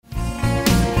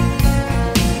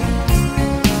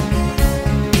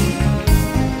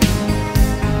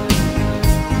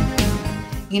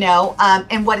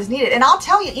and what is needed. And I'll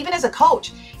tell you, even as a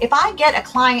coach, if I get a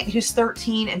client who's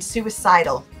 13 and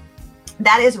suicidal,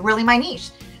 that is really my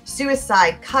niche.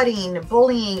 Suicide, cutting,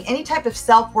 bullying, any type of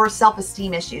self-worth,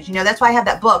 self-esteem issues. That's why I have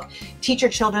that book, Teach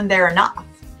Your Children They're Enough,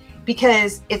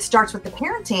 because it starts with the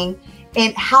parenting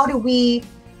and how do we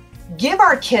give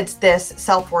our kids this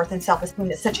self-worth and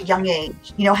self-esteem at such a young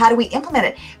age? How do we implement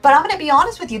it? But I'm going to be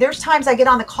honest with you. There's times I get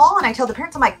on the call and I tell the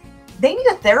parents, I'm like, they need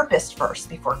a therapist first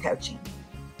before coaching.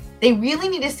 They really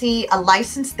need to see a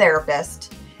licensed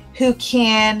therapist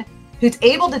who's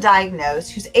able to diagnose,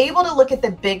 who's able to look at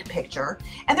the big picture.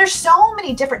 And there's so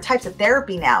many different types of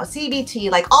therapy now,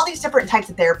 CBT, like all these different types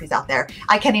of therapies out there.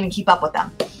 I can't even keep up with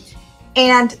them.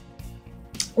 And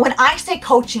when I say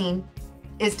coaching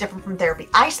is different from therapy,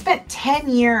 I spent 10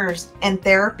 years in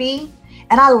therapy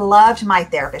and I loved my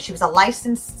therapist. She was a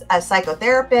licensed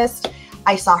psychotherapist.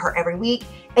 I saw her every week.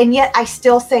 And yet I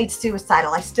still stayed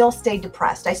suicidal. I still stayed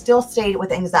depressed. I still stayed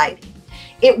with anxiety.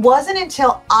 It wasn't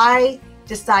until I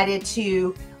decided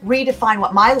to redefine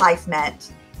what my life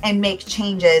meant and make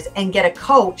changes and get a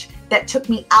coach that took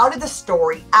me out of the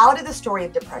story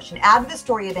of depression, out of the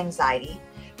story of anxiety,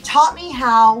 taught me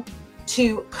how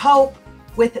to cope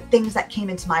with things that came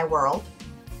into my world.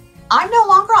 I'm no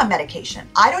longer on medication.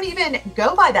 I don't even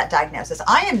go by that diagnosis.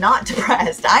 I am not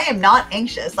depressed. I am not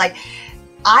anxious.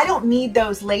 I don't need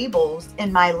those labels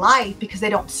in my life because they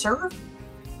don't serve me.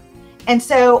 And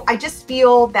so I just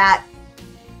feel that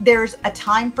there's a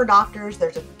time for doctors,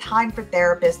 there's a time for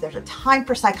therapists, there's a time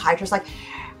for psychiatrists.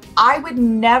 I would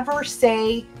never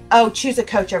say, oh, choose a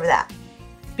coach over that.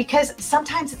 Because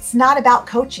sometimes it's not about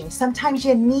coaching. Sometimes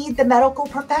you need the medical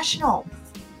professional.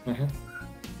 Mm-hmm.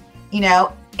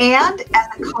 And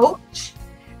as a coach,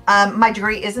 my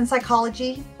degree is in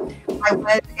psychology. I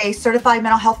was a certified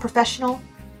mental health professional.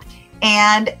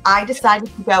 And I decided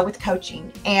to go with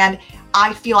coaching. And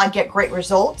I feel I get great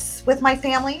results with my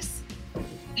families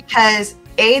because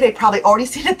they've probably already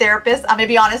seen a therapist. I'm going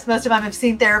to be honest, most of them have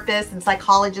seen therapists and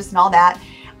psychologists and all that.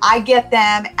 I get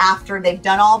them after they've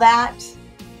done all that.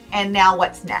 And now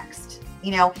what's next?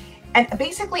 And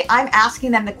basically I'm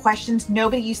asking them the questions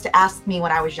nobody used to ask me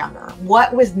when I was younger.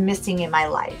 What was missing in my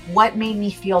life? What made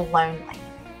me feel lonely?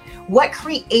 What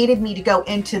created me to go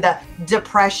into the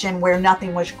depression where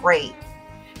nothing was great?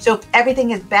 So if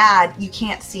everything is bad, you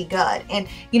can't see good. And,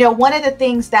 one of the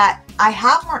things that I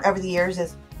have learned over the years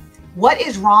is what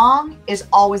is wrong is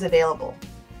always available,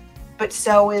 but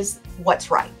so is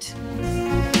what's right.